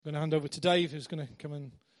I'm going to hand over to Dave, who's going to come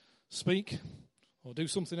and speak, or do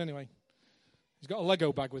something anyway. He's got a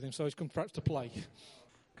Lego bag with him, so he's come perhaps to play.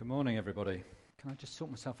 Good morning, everybody. Can I just sort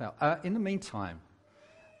myself out? In the meantime,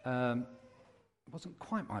 it wasn't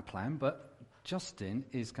quite my plan, but Justin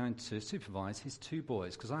is going to supervise his two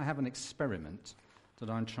boys, because I have an experiment that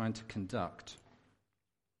I'm trying to conduct,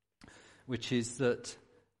 which is that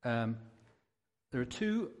there are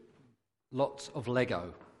two lots of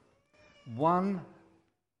Lego. One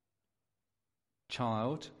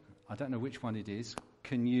child, I don't know which one it is,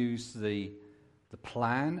 can use the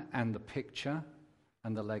plan and the picture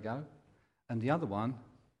and the Lego, and the other one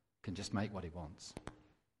can just make what he wants.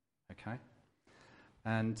 Okay?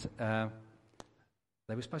 And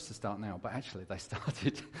they were supposed to start now, but actually they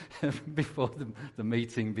started before the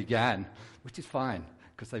meeting began, which is fine,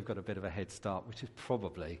 because they've got a bit of a head start, which is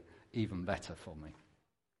probably even better for me.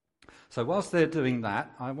 So whilst they're doing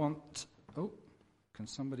that, I want... Oh, can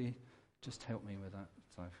somebody just help me with that?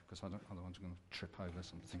 Because otherwise I'm going to trip over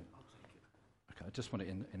something. Okay, I just want it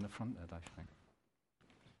in the front there, Dave. Thank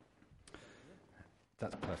you.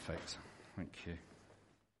 That's perfect. Thank you.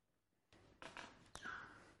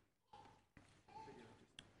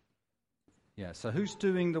 Yeah, so who's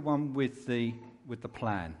doing the one with the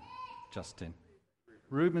plan, Justin?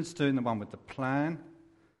 Ruben's doing the one with the plan.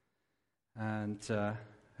 And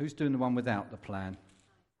who's doing the one without the plan?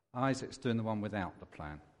 Isaac's doing the one without the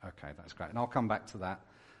plan. Okay, that's great. And I'll come back to that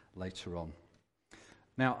later on.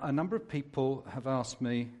 Now, a number of people have asked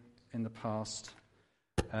me in the past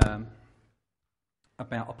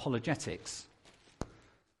about apologetics.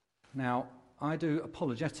 Now, I do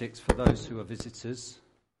apologetics for those who are visitors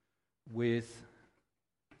with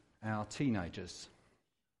our teenagers.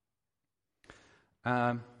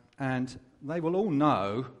 And they will all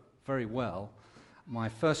know very well my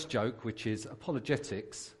first joke, which is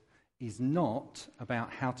apologetics is not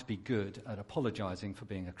about how to be good at apologizing for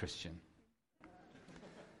being a Christian.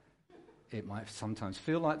 It might sometimes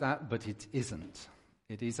feel like that, but it isn't.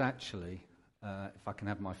 It is actually, if I can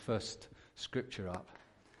have my first scripture up.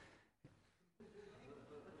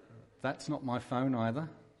 That's not my phone either.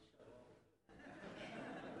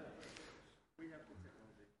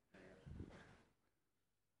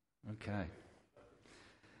 Okay.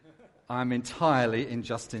 I'm entirely in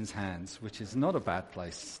Justin's hands, which is not a bad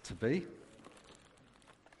place to be.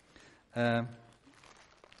 But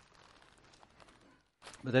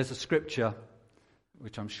there's a scripture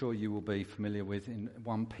which I'm sure you will be familiar with in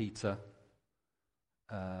 1 Peter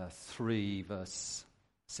 3 verse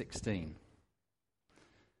 16,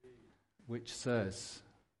 which says,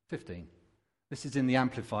 15. This is in the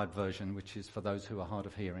Amplified version, which is for those who are hard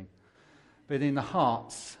of hearing. But in the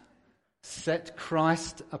hearts, set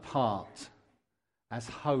Christ apart as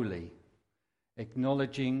holy,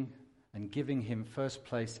 acknowledging and giving him first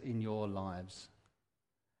place in your lives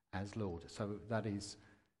as Lord. So that is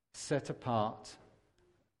set apart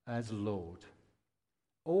as Lord.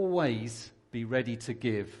 Always be ready to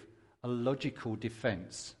give a logical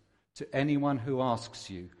defense to anyone who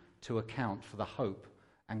asks you to account for the hope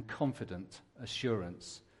and confident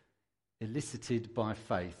assurance elicited by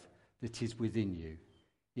faith that is within you.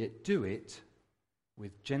 Yet do it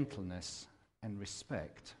with gentleness and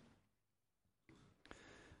respect.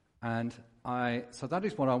 And so that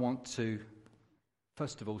is what I want to,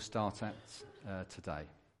 first of all, start at today.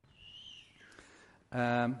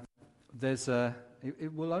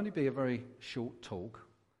 It will only be a very short talk.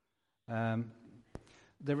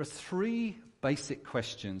 There are three basic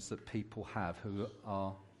questions that people have who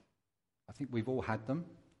are, I think we've all had them,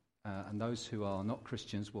 and those who are not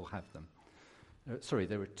Christians will have them.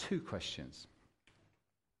 There are two questions.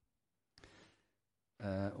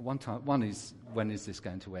 One is, when is this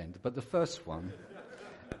going to end? But the first one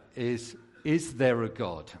is there a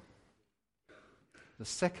God? The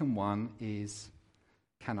second one is,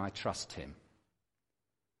 can I trust him?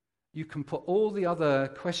 You can put all the other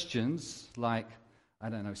questions, like, I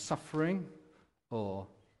don't know, suffering, or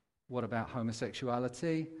what about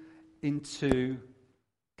homosexuality, into,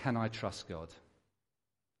 can I trust God?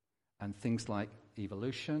 And things like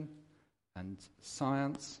evolution and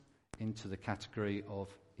science into the category of,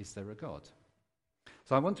 is there a God?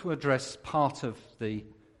 So I want to address part of the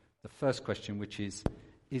first question, which is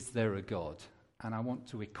there a God? And I want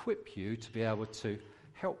to equip you to be able to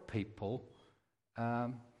help people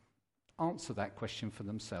answer that question for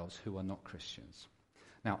themselves who are not Christians.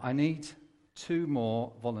 Now, I need 2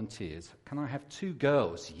 more volunteers. Can I have 2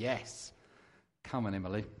 girls? Yes. Come on,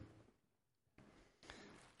 Emily.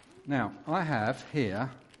 Now, I have here,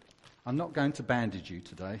 I'm not going to bandage you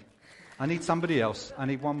today. I need somebody else. I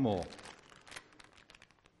need one more.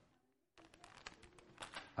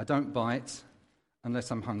 I don't bite unless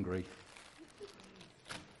I'm hungry.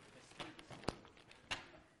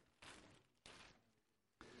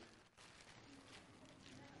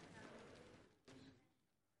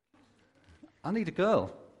 I need a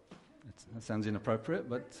girl. That sounds inappropriate,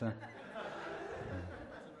 but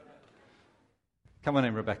come on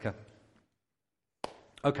in, Rebecca.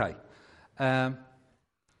 Okay.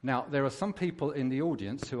 Now, there are some people in the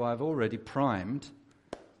audience who I've already primed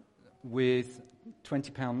with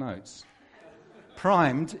 £20 notes.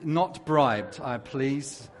 Primed, not bribed, I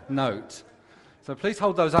please note. So please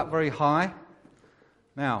hold those up very high.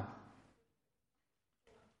 Now,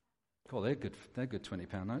 God, they're good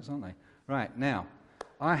 £20 notes, aren't they? Right, now,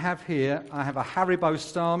 I have a Haribo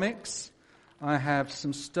Star Mix, I have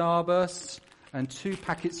some Starbursts, and 2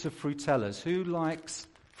 packets of Fruitellas. Who likes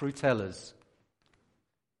Fruitellas?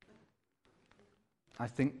 I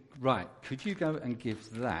think, right, could you go and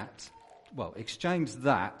give that, exchange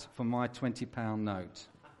that for my £20 note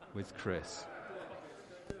with Chris?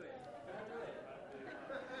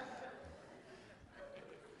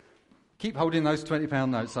 Keep holding those £20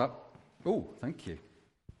 notes up. Oh, thank you.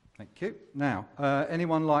 Thank you. Now,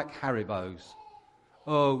 anyone like Haribos?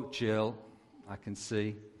 Oh, Jill, I can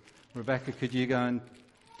see. Rebecca, could you go and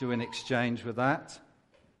do an exchange with that?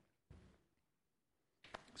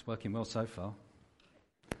 It's working well so far.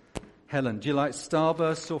 Helen, do you like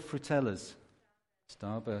Starbursts or Fruitellas?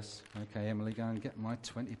 Starbursts. Okay, Emily, go and get my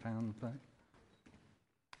 £20 back.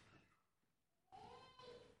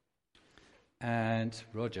 And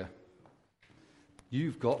Roger,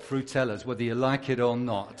 you've got Fruitellas, whether you like it or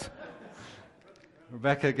not.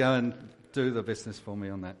 Rebecca, go and do the business for me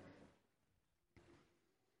on that.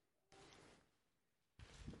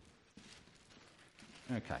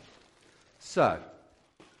 Okay. So,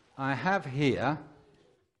 I have here,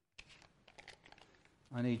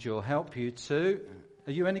 I need your help, you two.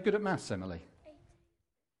 Are you any good at maths, Emily?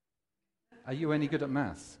 Are you any good at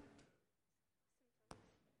maths?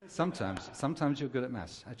 Sometimes you're good at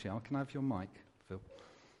maths. Actually, can I have your mic, Phil?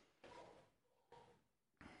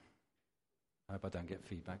 I hope I don't get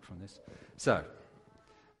feedback from this. So,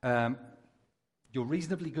 you're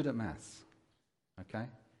reasonably good at maths, okay?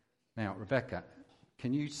 Now, Rebecca,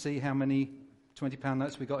 can you see how many £20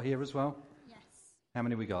 notes we got here as well? Yes. How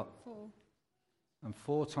many we got? 4. And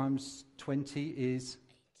 4 times 20 is?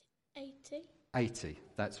 80. 80.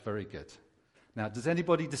 That's very good. Now, does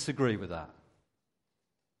anybody disagree with that?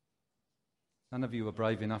 None of you are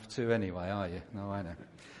brave enough to anyway, are you? No, I know.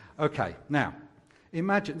 Okay, now,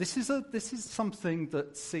 imagine, this is something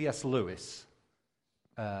that C.S. Lewis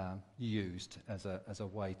used as a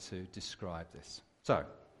way to describe this. So,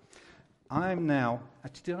 I'm now,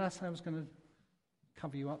 actually, did I say I was going to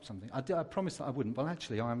cover you up something? I promised that I wouldn't, but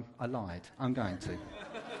actually I lied. I'm going to.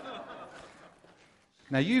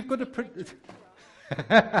 Now, you've got to...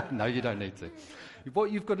 No, you don't need to. What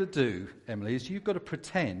you've got to do, Emily, is you've got to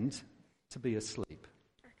pretend to be asleep.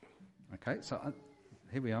 Okay, so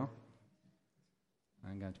here we are.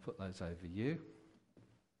 I'm going to put those over you.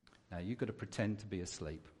 Now, you've got to pretend to be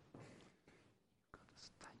asleep.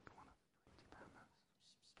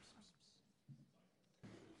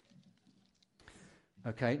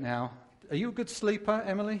 Okay, now, are you a good sleeper,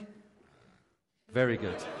 Emily? Very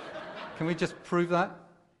good. Can we just prove that?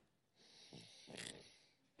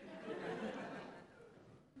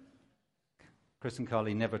 Chris and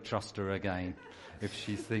Carly, never trust her again if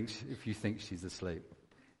you think she's asleep.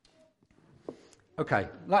 Okay,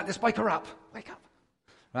 right, let's wake her up. Wake up.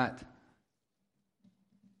 Right.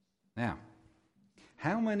 Now,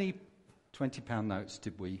 how many £20 notes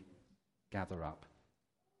did we gather up?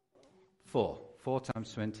 4. 4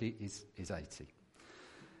 times 20 is 80.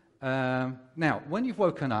 Now, when you've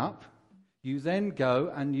woken up, you then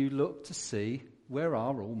go and you look to see where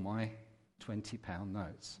are all my £20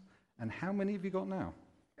 notes. And how many have you got now?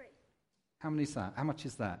 3. How many is that? How much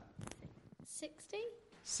is that? 60.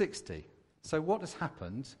 60. So what has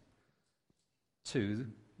happened to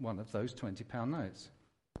one of those £20 notes?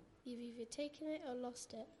 You've either taken it or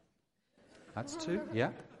lost it. That's 2, yeah.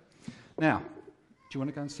 Now, do you want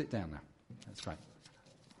to go and sit down now? That's great.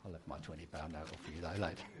 I'll have my £20 note off for you though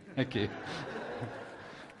later. Thank you.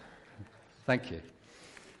 Thank you.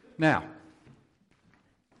 Now,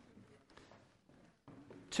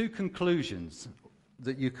 2 conclusions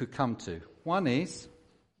that you could come to. One is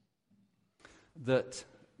that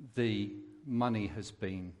the money has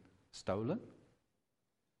been stolen,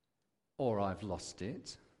 or I've lost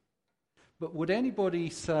it. But would anybody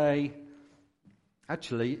say,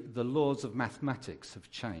 actually, the laws of mathematics have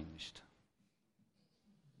changed?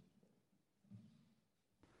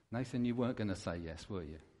 Nathan, you weren't going to say yes, were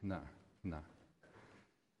you? No.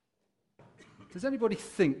 Does anybody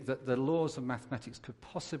think that the laws of mathematics could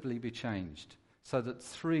possibly be changed so that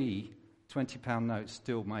 3 £20 notes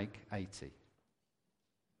still make 80?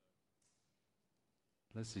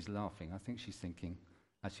 Leslie's laughing. I think she's thinking,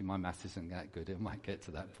 actually, my math isn't that good. It might get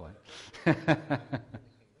to that point.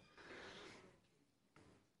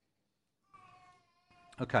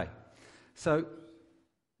 Okay, so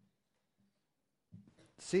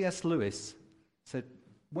C.S. Lewis said,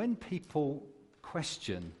 when people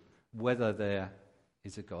question whether there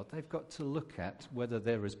is a God, they've got to look at whether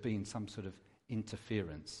there has been some sort of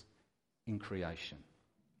interference in creation.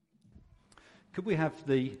 Could we have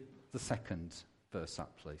the second verse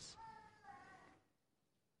up, please?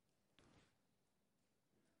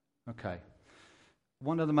 Okay.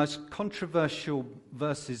 One of the most controversial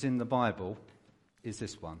verses in the Bible is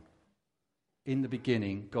this one. In the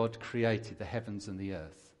beginning, God created the heavens and the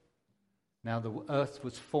earth. Now the earth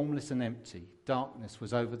was formless and empty. Darkness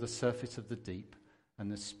was over the surface of the deep,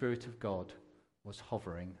 and the Spirit of God was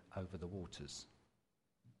hovering over the waters.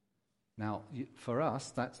 Now, for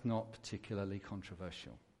us, that's not particularly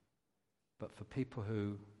controversial. But for people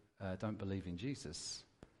who don't believe in Jesus,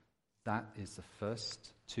 that is the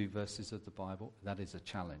first 2 verses of the Bible. That is a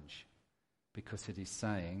challenge, because it is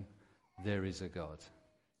saying there is a God.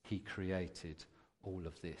 He created all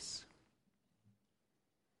of this.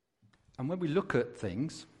 And when we look at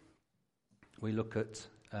things, we look at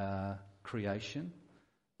creation,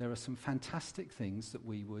 there are some fantastic things that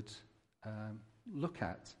we would look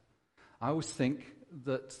at. I always think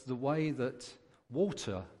that the way that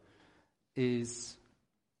water is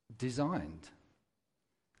designed,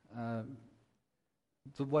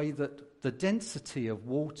 the way that the density of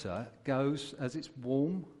water goes as it's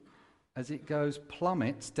warm, as it goes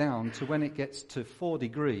plummets down to when it gets to 4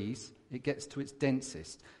 degrees, it gets to its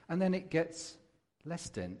densest. And then it gets less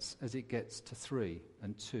dense as it gets to 3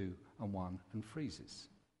 and 2 and 1 and freezes.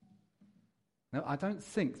 Now, I don't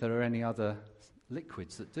think there are any other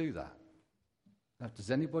liquids that do that. Now,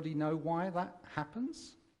 does anybody know why that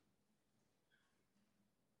happens?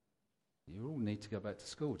 You all need to go back to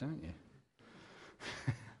school, don't you?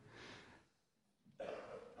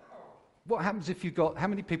 What happens if you've got... How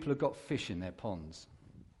many people have got fish in their ponds?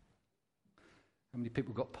 How many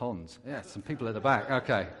people got ponds? Yeah, some people at the back.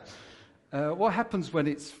 Okay. What happens when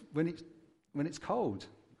it's cold,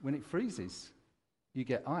 when it freezes? You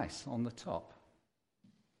get ice on the top.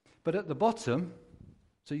 But at the bottom,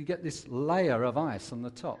 so you get this layer of ice on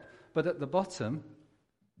the top. But at the bottom,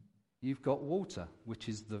 you've got water, which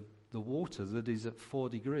is the water that is at 4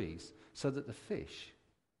 degrees, so that the fish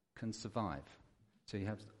can survive. So you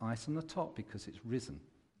have ice on the top because it's risen,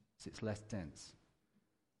 so it's less dense.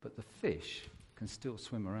 But the fish can still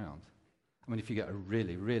swim around. I mean, if you get a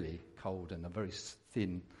really, really cold and a very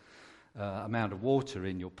thin amount of water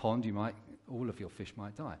in your pond, all of your fish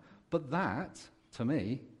might die. But that, to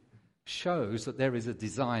me, shows that there is a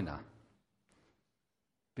designer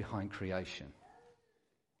behind creation.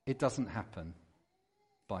 It doesn't happen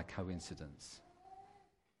by coincidence.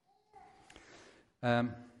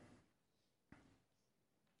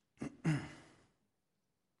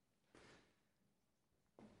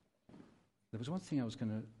 There was one thing I was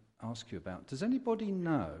going to ask you about. Does anybody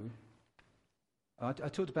know... I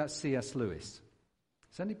talked about C.S. Lewis.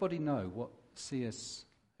 Does anybody know who C.S.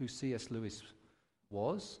 Lewis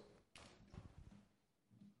was?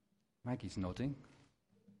 Maggie's nodding.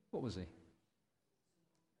 What was he?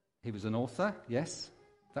 He was an author, yes.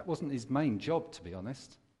 That wasn't his main job, to be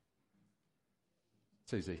honest.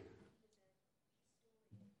 Susie?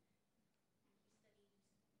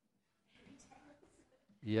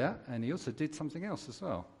 Yeah, and he also did something else as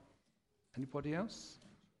well. Anybody else?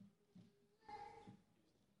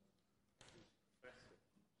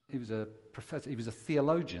 He was a professor. He was a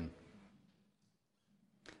theologian.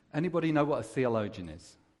 Anybody know what a theologian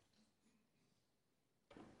is?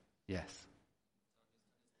 Yes.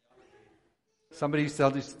 Somebody who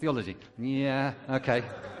studies theology. Yeah, okay.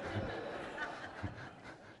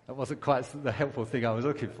 That wasn't quite the helpful thing I was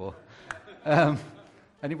looking for.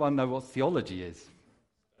 Anyone know what theology is?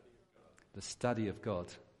 The study of God.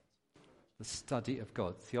 The study of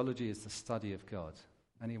God. Theology is the study of God.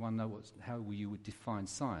 Anyone know how you would define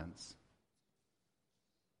science?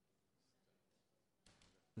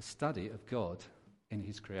 The study of God in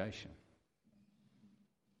his creation.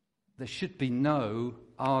 There should be no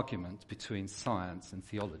argument between science and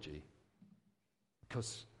theology,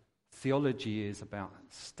 because theology is about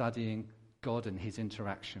studying God and his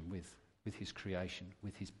interaction with his creation,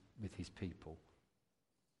 with his people.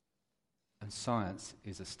 And science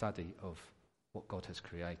is a study of what God has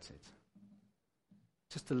created.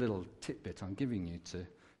 Just a little tidbit I'm giving you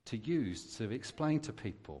to use to explain to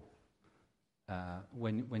people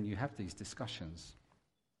when you have these discussions.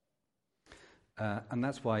 And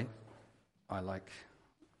that's why I like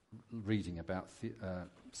reading about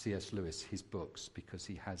C.S. Lewis, his books, because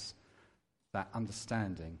he has that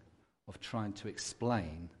understanding of trying to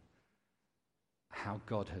explain how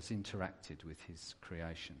God has interacted with his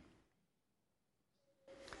creation.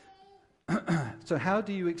 So how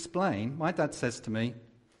do you explain? My dad says to me,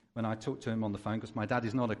 when I talk to him on the phone, because my dad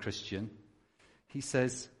is not a Christian, he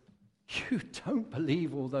says, "You don't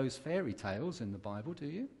believe all those fairy tales in the Bible, do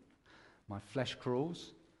you? My flesh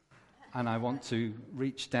crawls, and I want to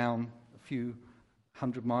reach down a few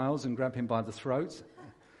 100 miles and grab him by the throat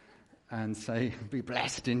and say, 'Be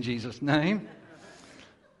blessed in Jesus' name.'"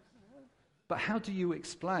 But how do you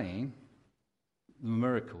explain the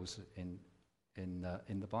miracles in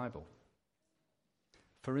the Bible?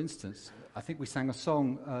 For instance, I think we sang a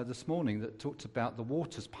song this morning that talked about the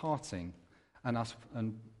waters parting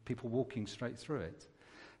and people walking straight through it.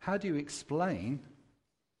 How do you explain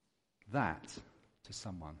that to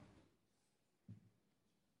someone?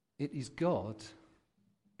 It is God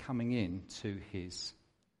coming into his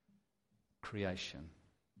creation.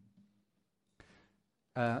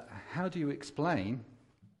 How do you explain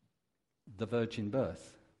the virgin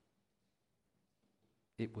birth?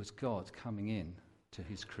 It was God coming in to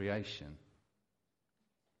his creation.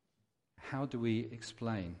 How do we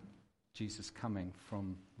explain Jesus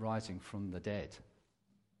rising from the dead?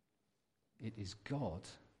 It is God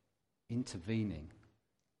intervening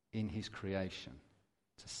in his creation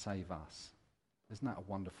to save us. Isn't that a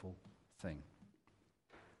wonderful thing?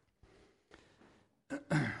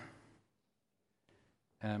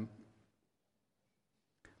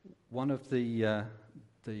 One of the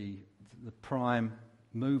prime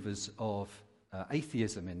movers of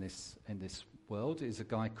atheism in this world is a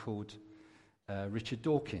guy called Richard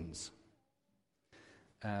Dawkins.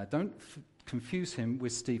 Don't confuse him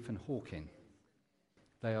with Stephen Hawking.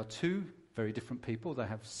 They are two very different people. They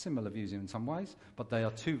have similar views in some ways, but they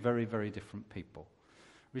are two very, very different people.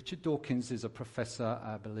 Richard Dawkins is a professor,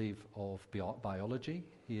 I believe, of biology.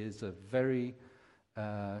 He is a very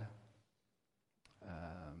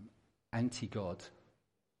anti-God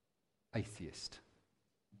atheist.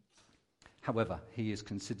 However, he is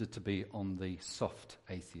considered to be on the soft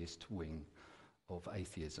atheist wing of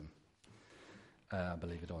atheism,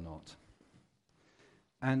 believe it or not.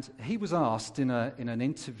 And he was asked in an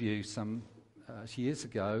interview some years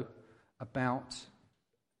ago about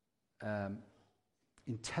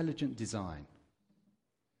intelligent design.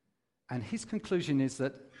 And his conclusion is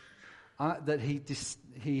that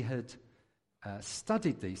he had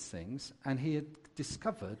studied these things, and he had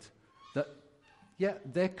discovered that,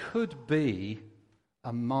 there could be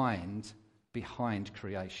a mind behind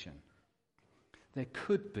creation. There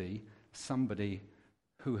could be somebody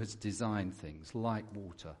who has designed things like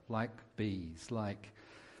water, like bees, like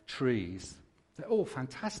trees. They're all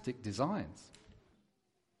fantastic designs.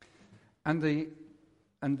 And the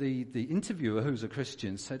interviewer, who's a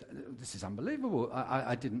Christian, said, "This is unbelievable.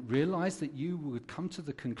 I didn't realize that you would come to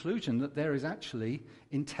the conclusion that there is actually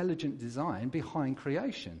intelligent design behind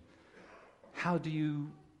creation. How do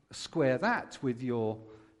you square that with your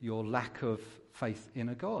lack of faith in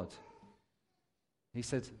a God?" He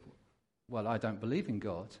said, "Well, I don't believe in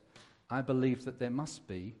God. I believe that there must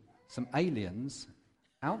be some aliens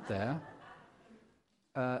out there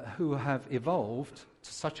who have evolved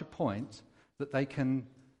to such a point that they can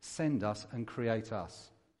send us and create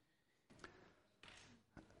us."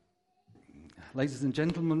 Ladies and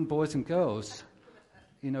gentlemen, boys and girls,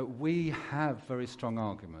 we have very strong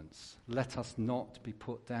arguments. Let us not be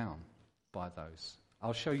put down by those.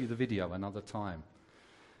 I'll show you the video another time,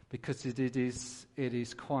 because it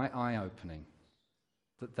is quite eye-opening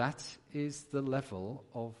that is the level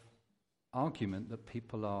of argument that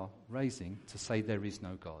people are raising to say there is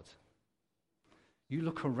no God. You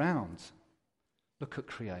look around, look at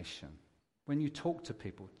creation. When you talk to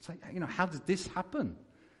people, say, how did this happen?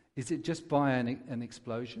 Is it just by an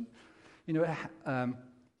explosion? If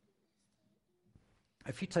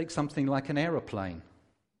you take something like an aeroplane,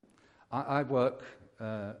 I work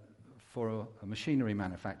for a machinery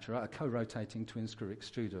manufacturer, a co-rotating twin-screw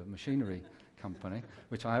extruder machinery company,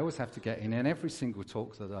 which I always have to get in every single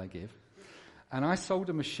talk that I give. And I sold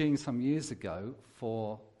a machine some years ago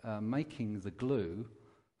for making the glue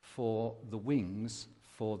for the wings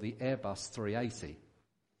for the Airbus 380.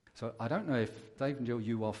 So I don't know if, Dave and Jill,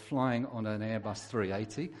 you are flying on an Airbus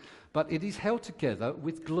 380, but it is held together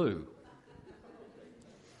with glue.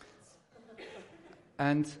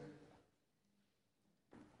 And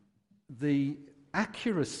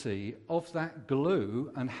accuracy of that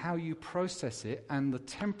glue and how you process it and the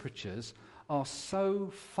temperatures are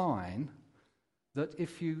so fine that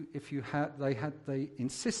they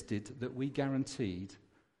insisted that we guaranteed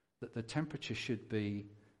that the temperature should be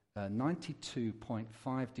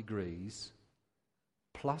 92.5 degrees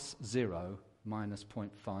plus 0 minus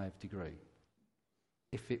 0.5 degree.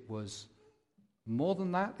 If it was more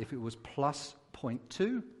than that, if it was plus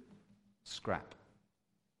 0.2, scrap.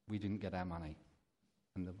 We didn't get our money.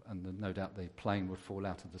 And no doubt the plane would fall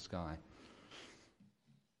out of the sky.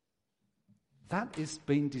 That is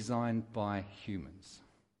being designed by humans.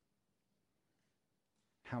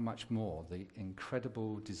 How much more the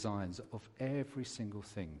incredible designs of every single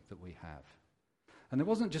thing that we have. And there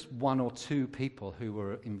wasn't just one or two people who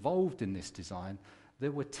were involved in this design.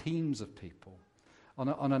 There were teams of people.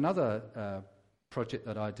 On another project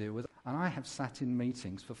that I deal with, and I have sat in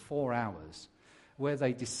meetings for 4 hours where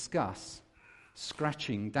they discuss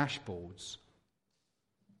scratching dashboards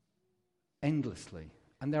endlessly.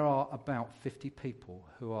 And there are about 50 people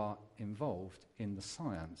who are involved in the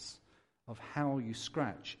science of how you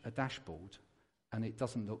scratch a dashboard and it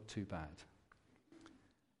doesn't look too bad.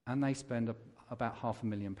 And they spend about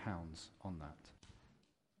 £500,000 on that.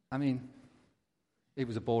 I mean, it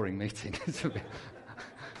was a boring meeting.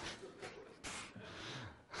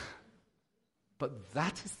 But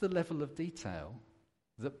that is the level of detail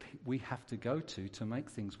that we have to go to make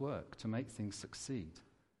things work, to make things succeed.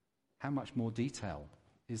 How much more detail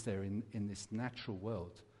is there in this natural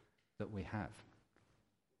world that we have?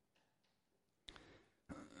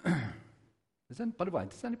 By the way,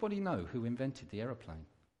 does anybody know who invented the aeroplane?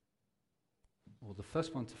 Or the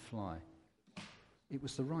first one to fly? It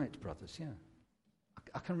was the Wright brothers, yeah.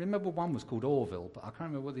 I can remember one was called Orville, but I can't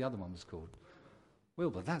remember what the other one was called.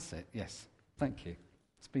 Wilbur, that's it, yes. Thank you.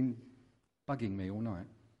 It's been bugging me all night.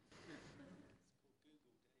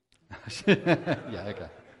 Yeah, okay.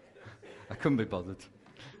 I couldn't be bothered.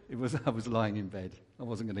 I was lying in bed. I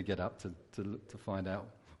wasn't going to get up to find out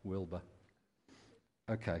Wilbur.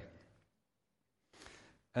 Okay.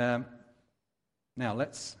 Now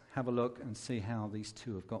let's have a look and see how these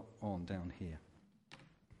two have got on down here.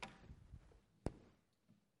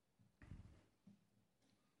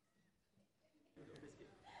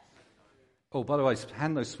 Oh, by the way,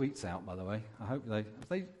 hand those sweets out, by the way. I hope they...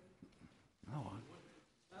 Oh,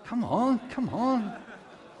 come on.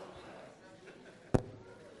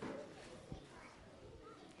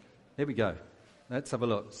 Here we go. Let's have a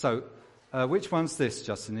look. So, which one's this,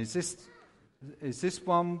 Justin? Is this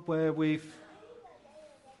one where we've...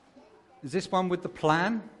 Is this one with the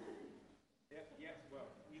plan? Yeah, well,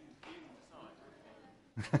 you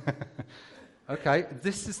can decide. Okay,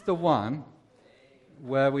 this is the one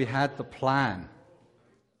where we had the plan.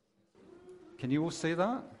 Can you all see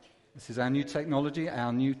that? This is our new technology,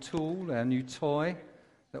 our new tool, our new toy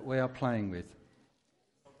that we are playing with.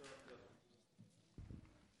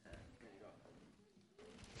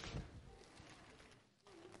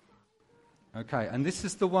 Okay, and this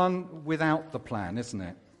is the one without the plan, isn't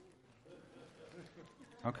it?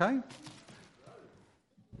 Okay?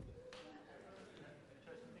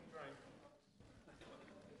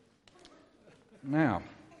 Now,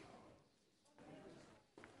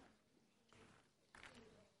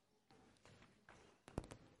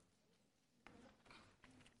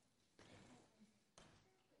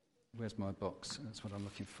 where's my box? That's what I'm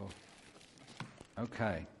looking for.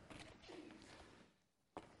 Okay.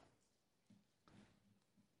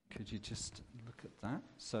 Could you just look at that?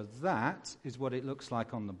 So that is what it looks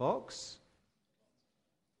like on the box.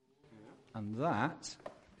 And that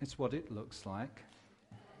is what it looks like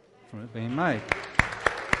from it being made.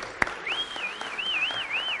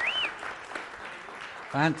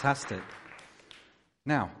 Fantastic.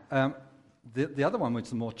 Now, the other one, which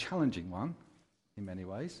is the more challenging one, in many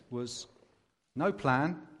ways, was no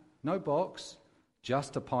plan, no box,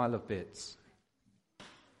 just a pile of bits.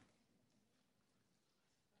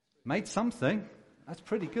 Made something. That's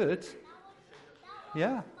pretty good.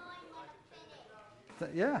 Yeah.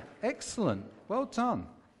 Yeah, excellent. Well done.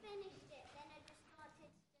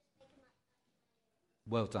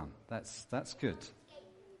 Well done. That's good.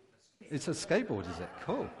 It's a skateboard, is it?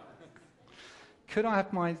 Cool. Could I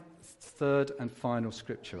have my third and final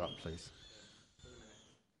scripture up, please?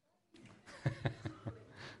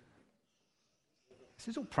 This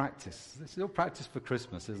is all practice. This is all practice for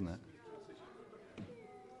Christmas, isn't it?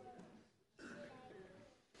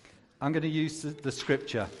 I'm going to use the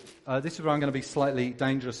scripture. This is where I'm going to be slightly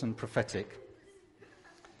dangerous and prophetic.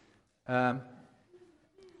 I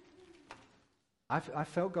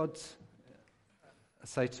felt God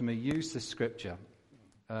say to me, use this scripture.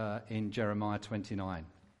 in Jeremiah 29,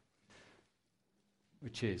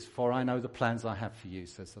 which is, "For I know the plans I have for you,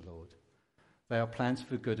 says the Lord. They are plans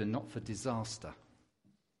for good and not for disaster,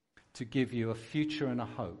 to give you a future and a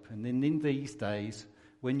hope. And in these days,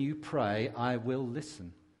 when you pray, I will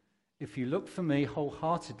listen. If you look for me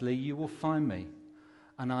wholeheartedly, you will find me,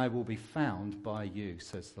 and I will be found by you,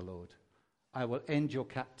 says the Lord. I will end your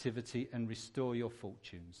captivity and restore your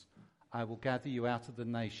fortunes. I will gather you out of the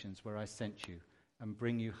nations where I sent you and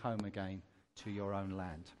bring you home again to your own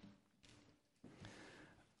land."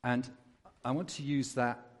 And I want to use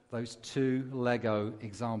those two Lego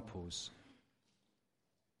examples.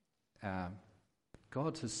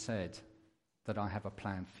 God has said that I have a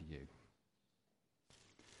plan for you.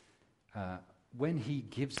 When he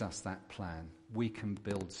gives us that plan, we can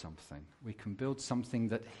build something. We can build something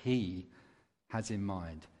that he has in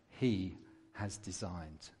mind, he has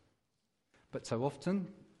designed. But so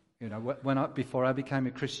often, before I became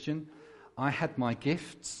a Christian, I had my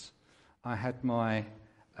gifts, I had my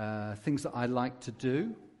things that I liked to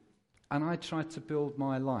do, and I tried to build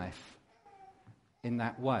my life in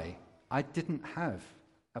that way. I didn't have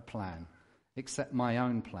a plan except my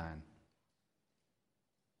own plan.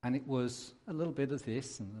 And it was a little bit of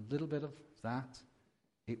this and a little bit of that.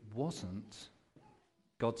 It wasn't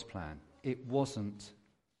God's plan. It wasn't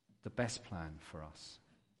the best plan for us.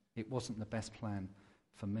 It wasn't the best plan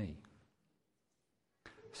for me.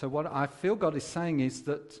 So what I feel God is saying is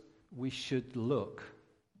that we should look,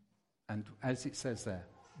 and as it says there,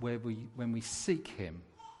 when we seek him,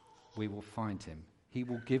 we will find him. He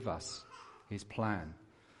will give us his plan.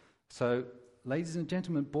 So, ladies and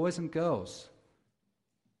gentlemen, boys and girls,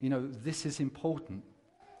 this is important.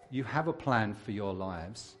 You have a plan for your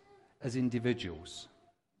lives as individuals.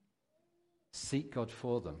 Seek God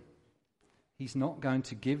for them. He's not going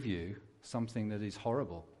to give you something that is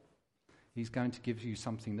horrible. He's going to give you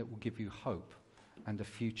something that will give you hope and a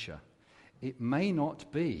future. It may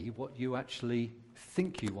not be what you actually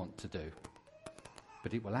think you want to do,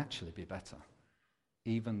 but it will actually be better,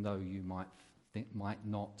 even though you might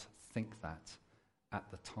not think that at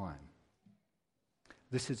the time.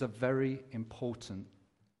 This is a very important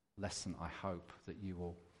lesson, I hope, that you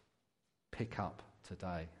will pick up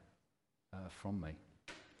today from me.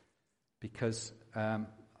 Because I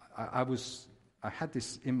had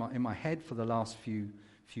this in my head for the last few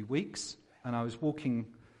weeks, and I was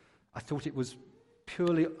walking. I thought it was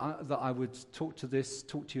purely that I would talk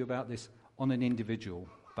to you about this on an individual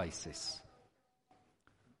basis,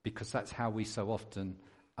 because that's how we so often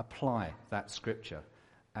apply that scripture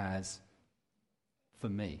as for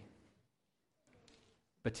me.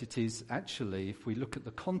 But it is actually, if we look at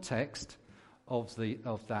the context of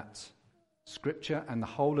that scripture and the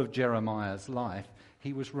whole of Jeremiah's life,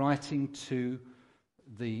 he was writing to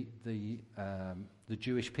the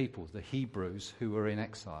Jewish people, the Hebrews who were in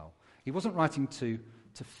exile. He wasn't writing to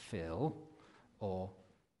Phil or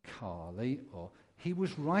Carly, he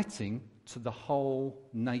was writing to the whole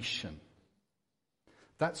nation.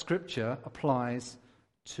 That scripture applies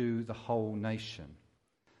to the whole nation.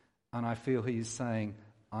 And I feel he is saying,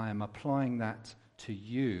 I am applying that to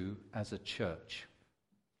you as a church.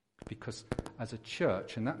 Because as a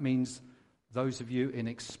church, and that means those of you in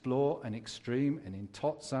Explore and Extreme and in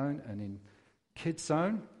Tot Zone and in Kids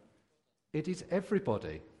Zone, it is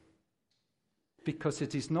everybody. Because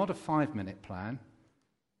it is not a 5-minute plan.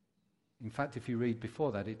 In fact, if you read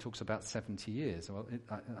before that, it talks about 70 years. Well,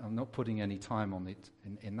 I'm not putting any time on it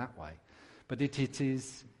in that way. But it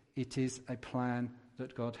is a plan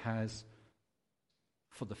that God has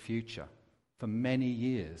for the future, for many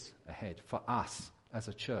years ahead, for us as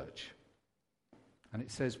a church. And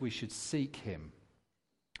it says we should seek him.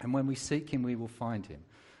 And when we seek him, we will find him.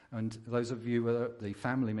 And those of you who were at the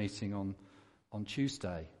family meeting on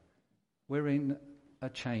Tuesday, we're in a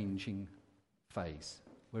changing phase.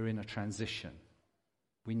 We're in a transition.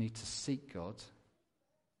 We need to seek God.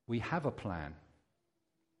 We have a plan.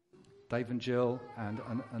 Dave and Jill and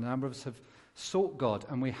a number of us have sought God,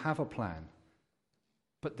 and we have a plan.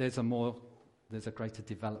 But there's a greater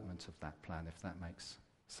development of that plan, if that makes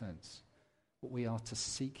sense. But we are to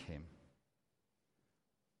seek him.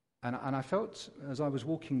 And I felt, as I was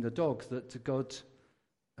walking the dog, that God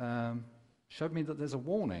showed me that there's a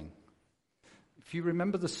warning. If you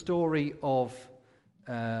remember the story of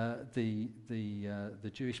the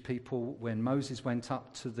Jewish people when Moses went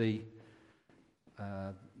up to the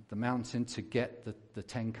mountain to get the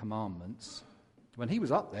 10 Commandments, when he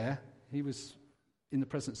was up there, he was in the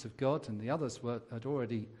presence of God, and the others had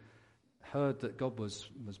already heard that God was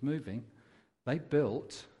moving. They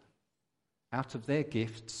built, out of their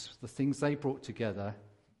gifts, the things they brought together,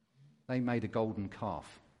 they made a golden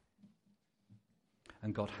calf.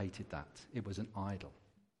 and God hated that. It was an idol.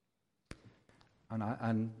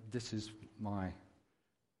 And this is my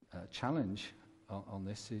challenge on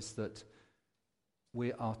this, is that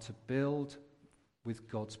we are to build with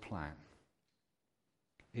God's plan.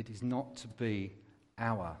 It is not to be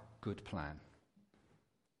our good plan,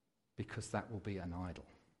 because that will be an idol.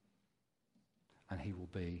 And it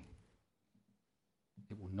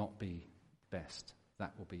will not be best.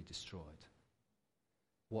 That will be destroyed.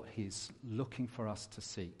 What he's looking for us to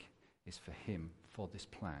seek is for him, for this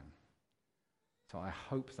plan. So I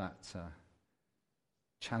hope that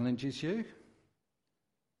challenges you,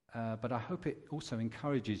 but I hope it also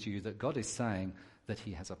encourages you that God is saying that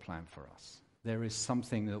he has a plan for us. There is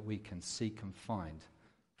something that we can seek and find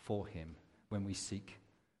for him when we seek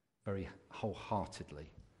very wholeheartedly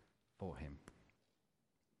for him.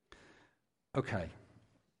 Okay,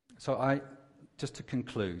 so just to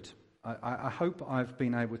conclude, I hope I've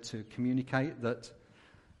been able to communicate that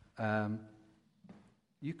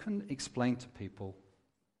you can explain to people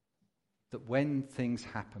that when things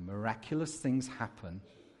happen, miraculous things happen,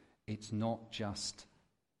 it's not just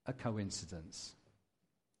a coincidence.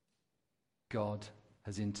 God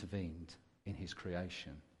has intervened in his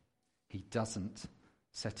creation. He doesn't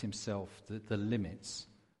set himself the limits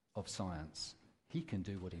of science. He can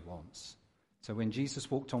do what he wants. So when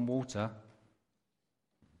Jesus walked on water,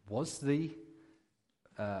 was the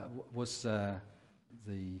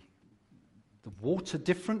water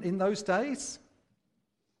different in those days?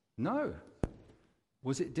 No.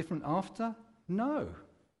 Was it different after? No.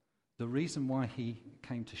 The reason why he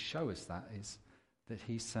came to show us that is that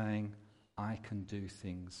he's saying, I can do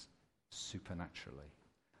things supernaturally.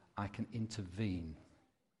 I can intervene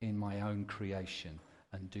in my own creation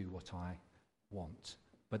and do what I want.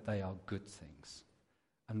 But they are good things.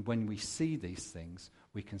 And when we see these things,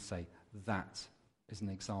 we can say that is an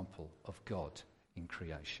example of God in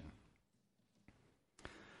creation.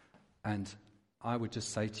 And I would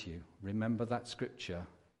just say to you, remember that scripture,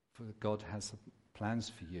 for God has plans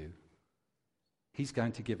for you. He's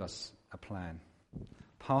going to give us a plan.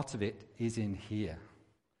 Part of it is in here.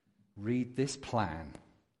 Read this plan.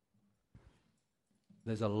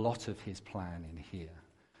 There's a lot of his plan in here.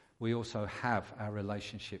 We also have our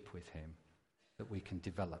relationship with him, that we can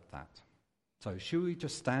develop that. So shall we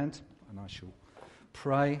just stand, and I shall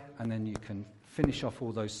pray, and then you can finish off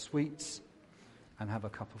all those sweets and have a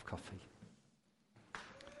cup of coffee.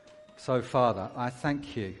 So, Father, I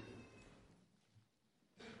thank you.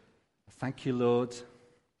 Thank you, Lord.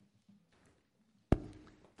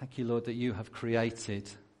 Thank you, Lord, that you have created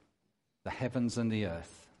the heavens and the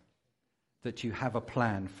earth, that you have a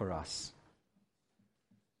plan for us,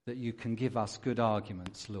 that you can give us good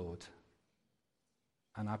arguments, Lord.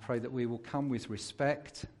 And I pray that we will come with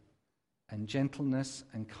respect and gentleness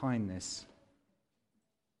and kindness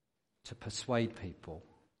to persuade people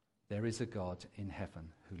there is a God in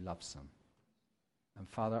heaven who loves them. And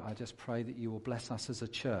Father, I just pray that you will bless us as a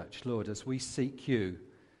church, Lord, as we seek you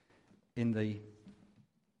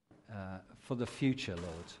for the future,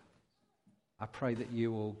 Lord. I pray that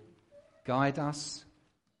you will guide us,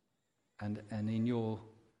 and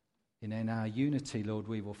in our unity, Lord,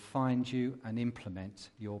 we will find you and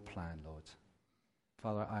implement your plan, Lord.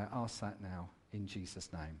 Father, I ask that now in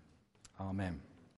Jesus' name. Amen.